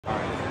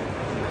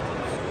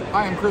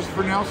Hi, I'm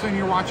Christopher Nelson.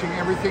 You're watching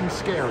Everything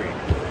Scary.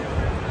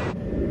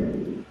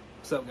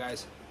 What's up,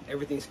 guys?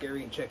 Everything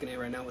Scary checking in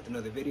right now with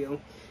another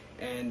video.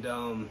 And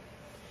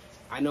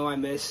I know I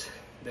missed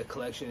the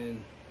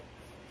collection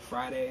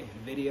Friday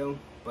video,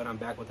 but I'm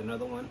back with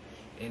another one,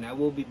 and I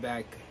will be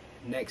back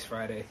next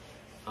Friday.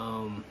 I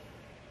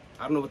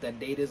don't know what that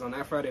date is on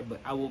that Friday,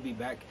 but I will be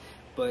back.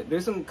 But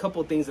there's some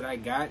couple things that I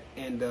got,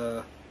 and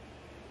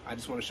I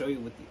just want to show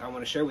you I want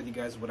to share with you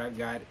guys what I've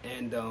got.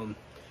 And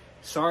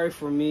sorry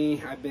for me,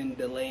 I've been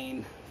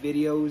delaying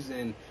videos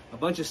and a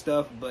bunch of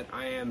stuff, but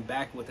I am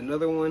back with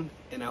another one,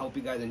 and I hope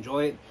you guys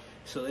enjoy it.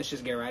 So let's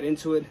just get right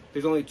into it.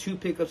 There's only 2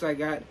 pickups I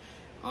got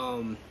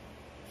from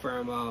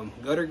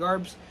GUTTER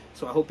GARBS,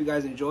 so I hope you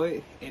guys enjoy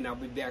it, and I'll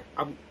be back.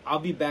 I'll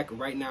be back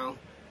right now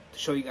to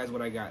show you guys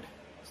what I got.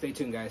 Stay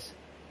tuned, guys.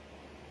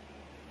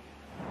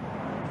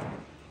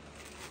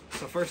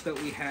 So first up,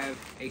 we have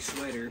a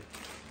sweater,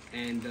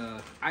 and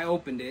I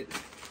opened it,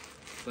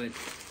 but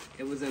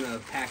it was in a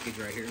package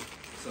right here.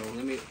 So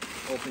let me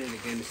open it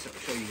again to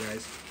show you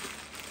guys.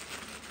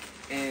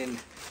 And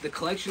the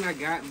collection I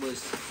got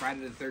was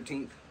Friday the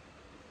 13th.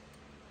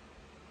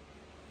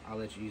 I'll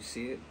let you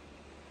see it.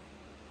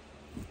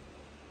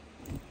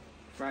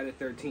 Friday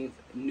the 13th,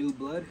 New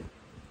Blood.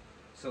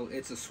 So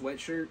it's a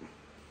sweatshirt.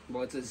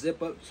 Well, it's a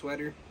zip-up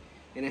sweater,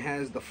 and it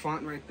has the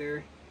font right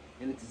there,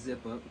 and it's a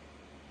zip-up.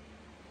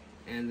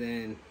 And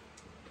then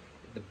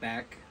the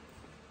back,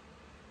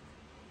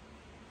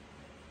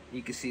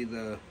 you can see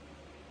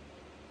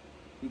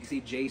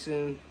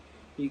Jason,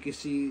 you can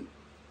see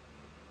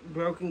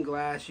broken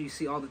glass, you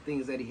see all the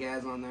things that he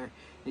has on there,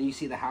 and you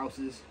see the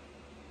houses.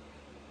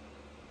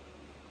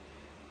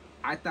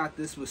 I thought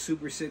this was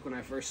super sick when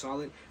I first saw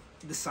it.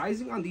 The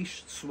sizing on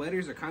these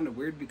sweaters are kind of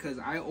weird, because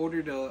I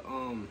ordered a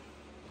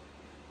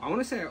I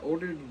want to say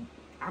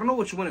I don't know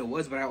which one it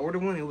was, but I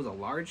ordered one. It was a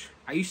large.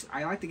 I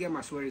like to get my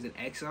sweaters in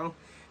XL,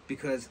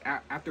 because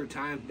after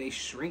time they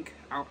shrink.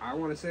 I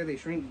want to say they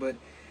shrink, but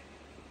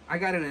I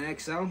got it in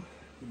XL.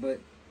 But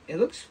it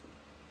looks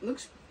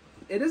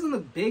it doesn't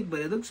look big, but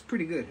it looks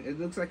pretty good. It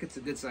looks like it's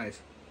a good size.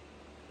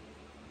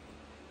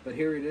 But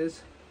here it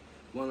is,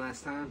 one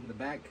last time, the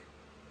back,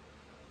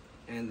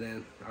 and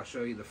then I'll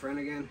show you the front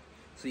again,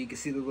 so you can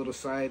see the little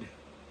side.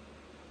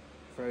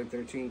 Friday the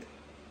 13th,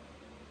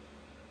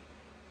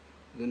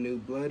 the New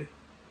Blood.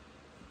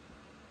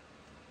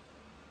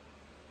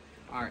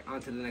 Alright,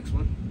 on to the next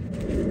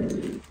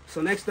one.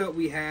 So next up,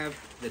 we have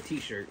the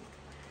t-shirt.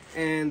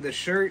 And the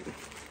shirt,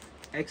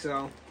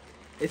 XL,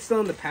 it's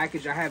still in the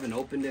package. I haven't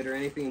opened it or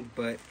anything,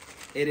 but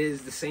it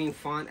is the same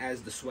font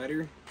as the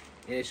sweater,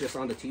 and it's just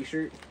on the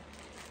t-shirt.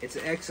 It's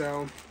an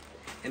XL,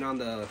 and on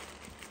the,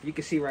 you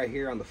can see right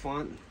here on the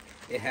font,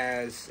 it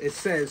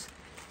says,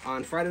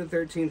 on Friday the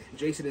 13th,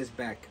 Jason is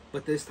back,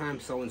 but this time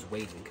someone's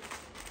waiting.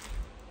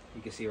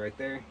 You can see right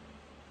there.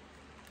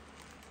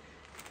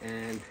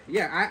 And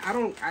yeah,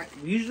 I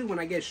usually when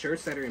I get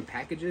shirts that are in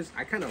packages,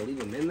 I kind of leave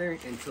them in there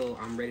until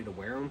I'm ready to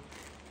wear them.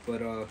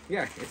 But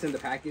yeah, it's in the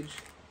package.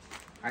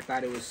 I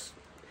thought it was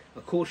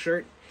a cool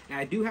shirt, and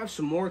I do have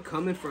some more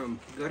coming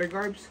from GUTTER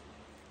GARBS.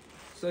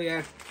 So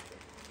yeah,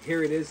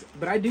 here it is.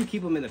 But I do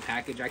keep them in the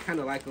package. I kind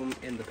of like them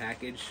in the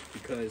package,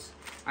 because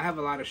I have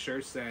a lot of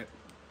shirts that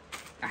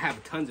I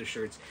have tons of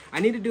shirts. I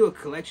need to do a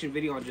collection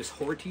video on just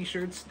horror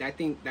t-shirts. I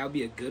think that would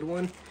be a good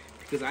one,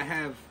 because I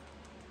have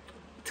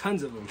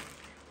tons of them.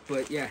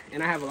 But yeah,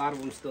 and I have a lot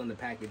of them still in the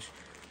package.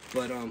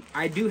 But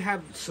I do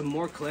have some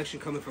more collection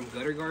coming from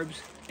GUTTER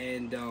GARBS,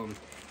 and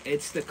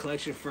it's the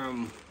collection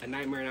from A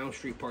Nightmare on Elm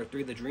Street Part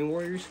 3, The Dream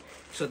Warriors.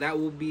 So that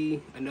will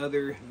be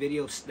another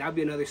video. That'll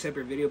be another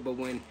separate video. But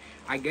when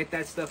I get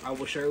that stuff, I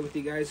will share it with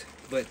you guys.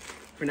 But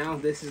for now,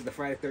 this is the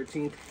Friday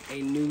 13th,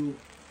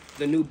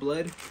 the New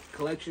Blood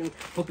collection.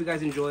 Hope you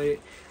guys enjoy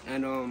it,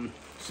 and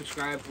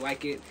subscribe,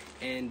 like it,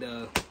 and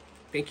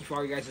thank you for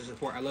all you guys'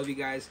 support. I love you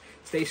guys.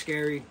 Stay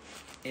scary.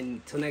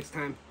 Until next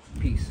time,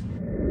 peace.